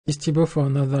Thibaut for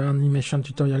another animation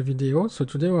tutorial video. So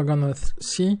today we're gonna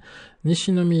see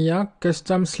Nishinomiya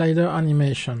custom slider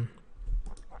animation.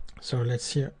 So let's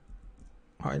see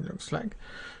how it looks like.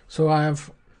 So I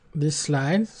have this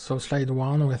slide, so slide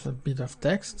 1 with a bit of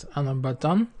text and a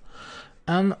button,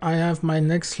 and I have my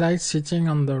next slide sitting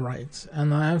on the right,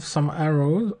 and I have some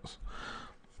arrows.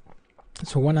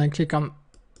 So when I click on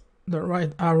the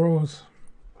right arrows,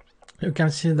 you can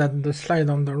see that the slide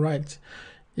on the right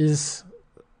is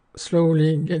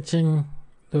slowly getting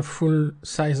the full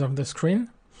size of the screen,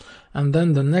 and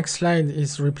then the next slide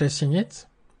is replacing it.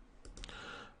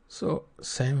 So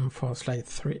same for slide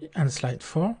 3 and slide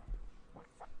 4.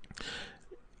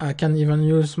 I can even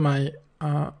use my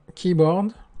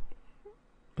keyboard,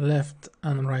 left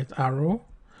and right arrow.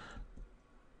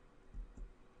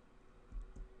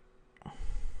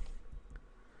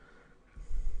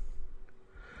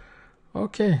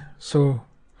 Okay, so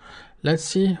let's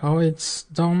see how it's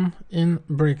done in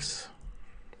Bricks.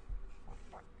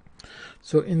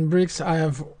 So in Bricks I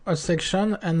have a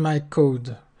section and my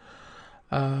code.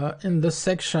 In the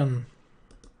section,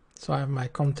 so I have my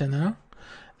container,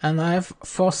 and I have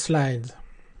 4 slides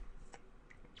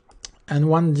and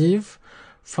 1 div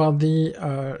for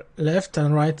the left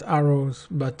and right arrows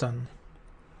button.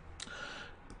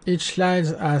 Each slide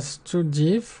has 2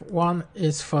 divs. One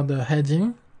is for the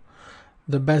heading,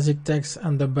 the basic text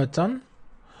and the button,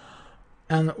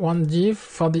 and 1 div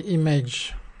for the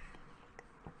image.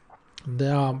 They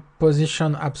are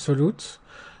position absolute,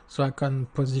 so I can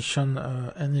position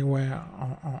anywhere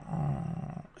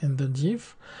in the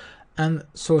div, and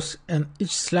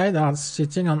each slide are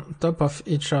sitting on top of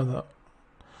each other,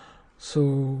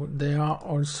 so they are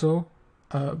also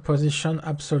position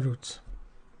absolute.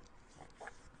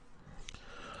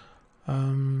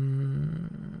 One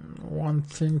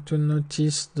thing to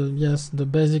notice, the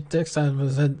basic text I have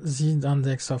a z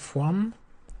index of 1,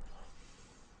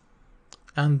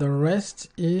 and the rest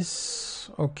is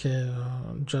okay,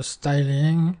 just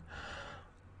styling,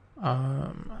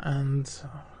 and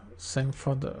same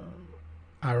for the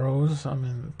arrows, I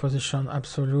mean position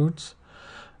absolute,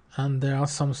 and there are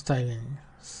some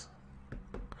stylings.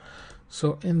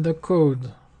 So in the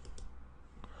code,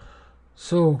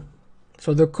 so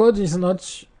the code is not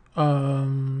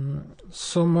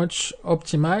so much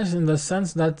optimized, in the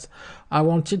sense that I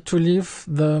wanted to leave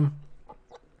the,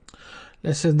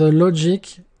 let's say, the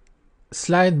logic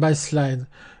slide by slide,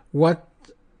 what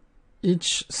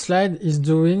each slide is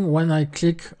doing when I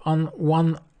click on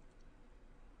one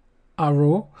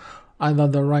arrow, either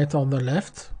the right or the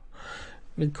left,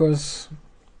 because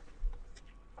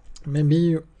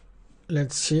maybe,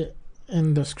 let's see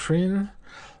in the screen,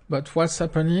 but what's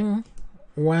happening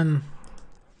when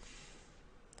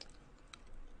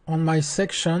on my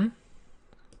section,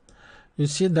 you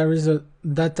see there is a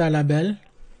data label,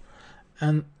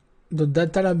 and the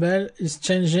data label is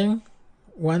changing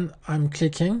when I'm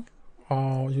clicking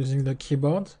or using the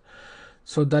keyboard.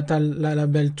 So data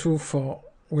label 2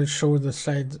 will show the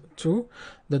slide 2,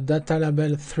 the data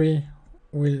label 3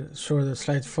 will show the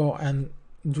slide 4 and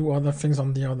do other things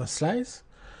on the other slides.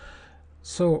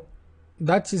 So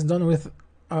that is done with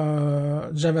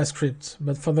JavaScript,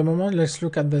 but for the moment let's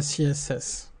look at the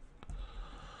CSS.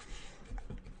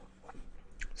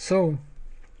 So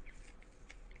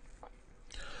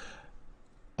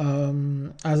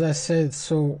as I said,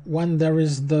 so when there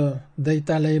is the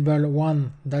data label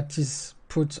 1 that is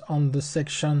put on the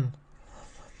section,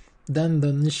 then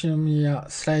the Nishinomiya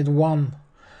slide 1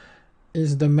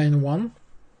 is the main one,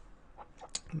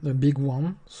 the big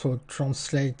one, so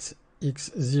translate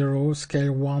x0,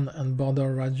 scale 1 and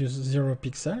border radius 0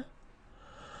 pixel.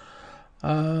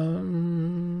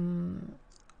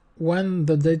 When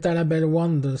the data label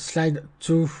 1, the slide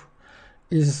 2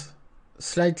 is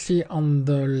slightly on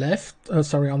the left,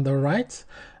 on the right,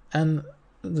 and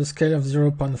the scale of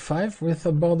 0.5 with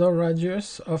a border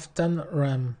radius of 10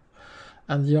 rem,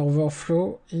 and the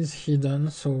overflow is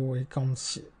hidden, so we can't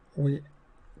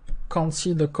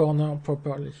see the corner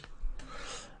properly,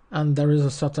 and there is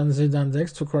a certain z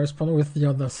index to correspond with the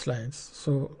other slides,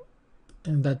 so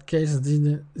in that case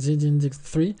z index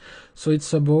 3, so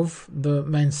it's above the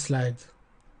main slide.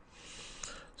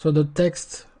 So the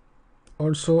text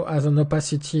also has an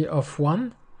opacity of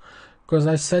 1, because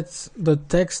I set the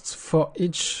text for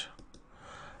each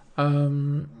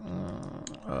for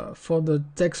the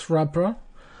text wrapper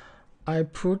I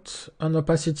put an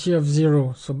opacity of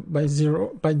 0, so by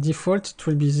default it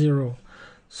will be 0.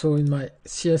 So in my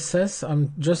CSS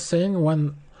I'm just saying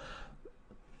when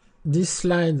this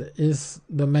slide is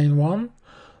the main one,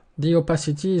 the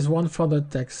opacity is 1 for the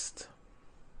text.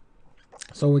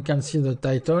 So we can see the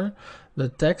title, the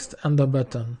text, and the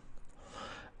button.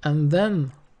 And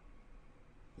then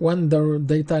when the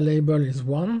data label is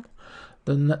 1,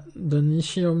 the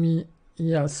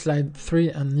Nishinomiya slide 3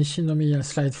 and Nishinomiya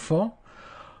slide 4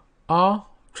 are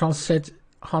translated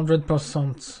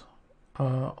 100%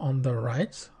 on the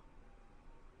right,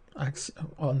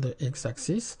 on the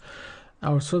x-axis.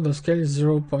 Also the scale is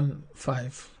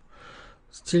 0.5.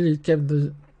 Still it kept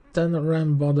the 10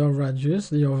 rem border radius,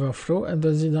 the overflow, and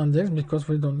the z-index because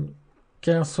we don't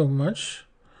care so much.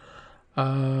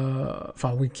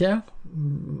 We care,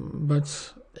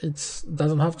 but it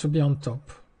doesn't have to be on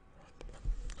top.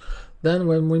 Then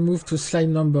when we move to slide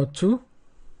number 2,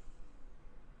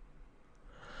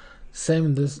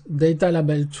 same, this data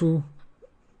label 2,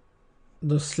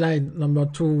 the slide number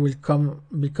 2 will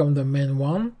become the main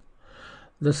one.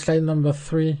 The slide number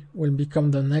 3 will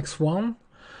become the next one.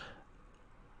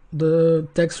 The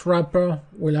text wrapper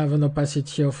will have an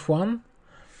opacity of 1.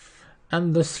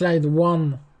 And the slide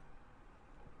 1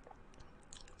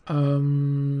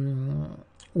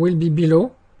 will be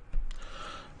below.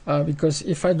 Because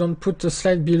if I don't put the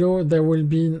slide below, there will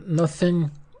be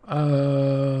nothing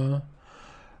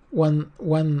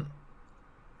when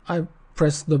I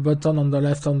press the button on the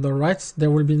left and the right. There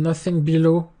will be nothing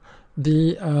below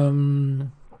the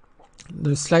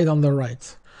slide on the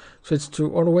right. So it's to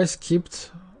always keep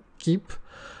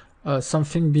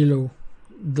something below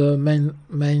the main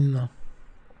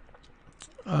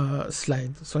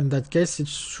slide. So in that case, it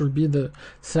should be the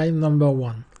slide number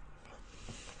 1.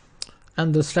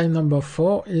 And the slide number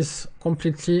 4 is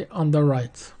completely on the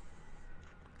right.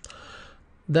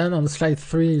 Then on slide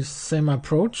 3, same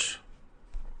approach.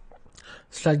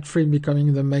 Slide 3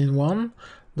 becoming the main one.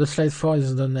 The slide 4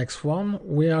 is the next one.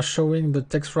 We are showing the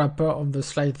text wrapper of the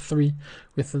slide 3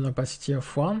 with an opacity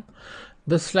of 1.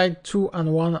 The slide 2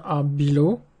 and 1 are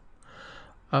below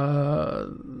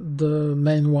the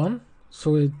main one,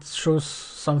 so it shows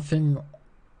something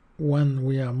when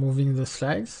we are moving the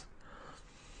slides.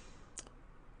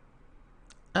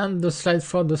 And the slide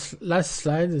 4, the last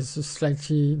slide, is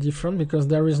slightly different because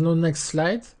there is no next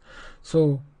slide.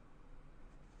 So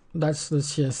that's the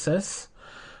CSS.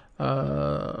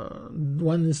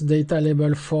 One is data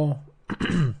label 4.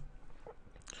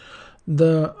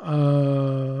 The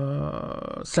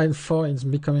slide 4 is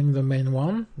becoming the main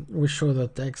one. We show the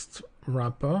text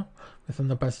wrapper with an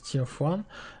opacity of 1,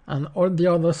 and all the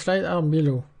other slides are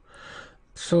below.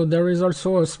 So there is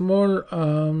also a small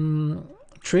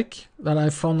trick that I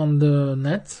found on the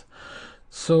net.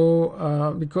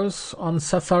 So because on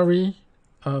Safari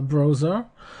browser,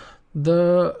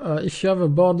 if you have a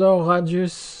border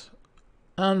radius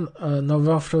and an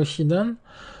overflow hidden,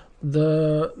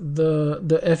 the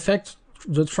effect,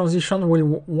 the transition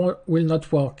will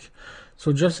not work.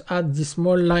 So just add this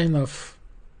small line of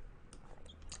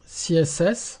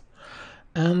CSS,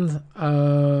 and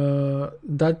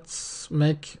that's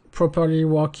make properly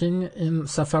working in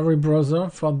Safari browser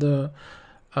for the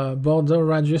border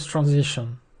radius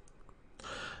transition.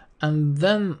 And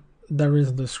then there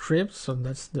is the script, so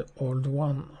that's the old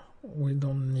one. We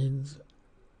don't need.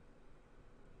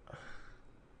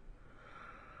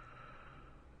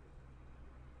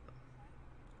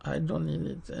 I don't need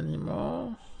it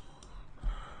anymore.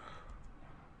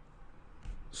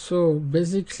 So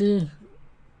basically,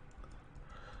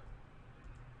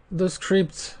 the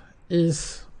script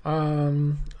is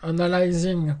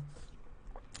analyzing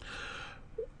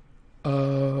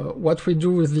what we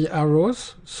do with the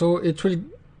arrows. So it will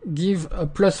give a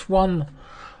 +1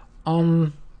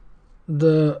 on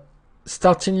the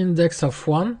starting index of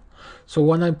 1. So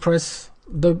when I press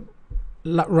the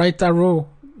right arrow,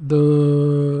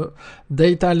 the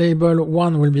data label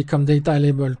 1 will become data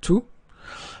label 2,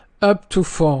 up to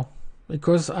 4,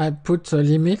 because I put a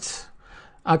limit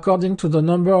according to the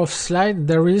number of slides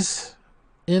there is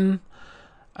in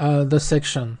the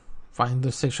section,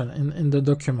 in the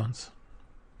document.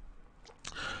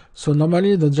 So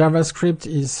normally the JavaScript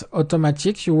is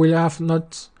automatic. You will have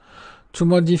not to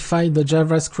modify the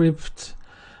JavaScript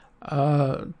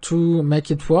to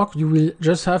make it work. You will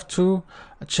just have to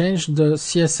change the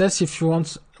CSS if you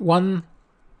want one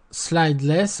slide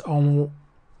less or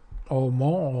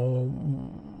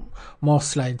more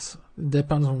slides. It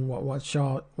depends on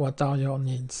what are your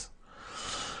needs.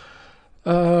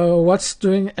 What's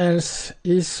doing else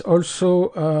is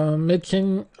also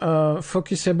making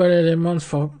focusable elements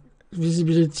for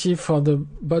visibility for the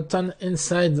button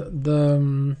inside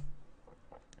the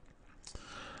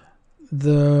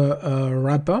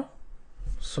wrapper.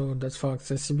 So that's for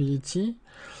accessibility.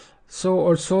 So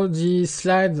also the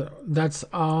slides that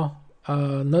are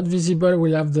not visible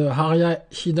will have the area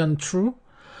hidden true,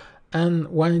 and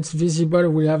when it's visible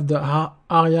we have the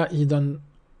area hidden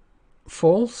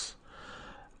false.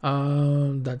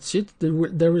 That's it.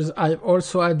 There is, I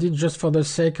also added, just for the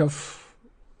sake of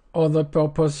other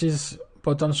purposes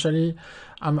potentially,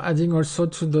 I'm adding also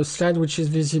to the slide which is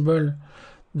visible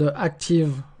the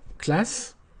active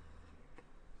class,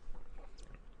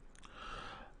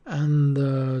 and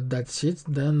that's it.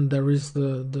 Then there is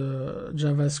the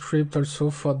JavaScript also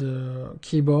for the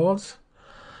keyboards,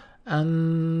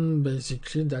 and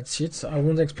basically that's it. I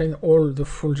won't explain all the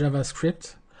full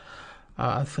JavaScript.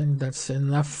 I think that's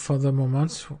enough for the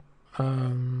moment.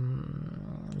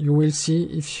 You will see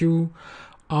if you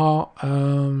are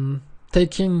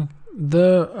taking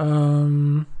the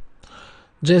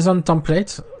JSON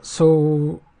template.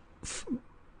 So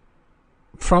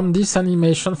from this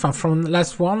animation, from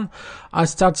last one, I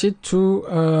started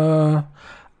to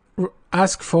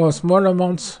ask for a small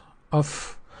amount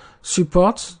of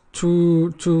support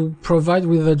to provide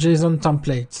with a JSON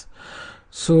template.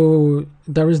 So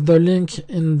there is the link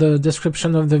in the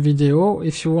description of the video.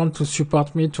 If you want to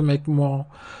support me to make more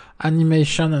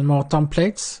animation and more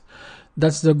templates,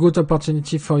 that's the good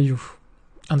opportunity for you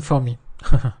and for me.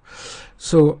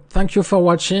 So thank you for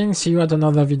watching. See you at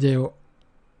another video.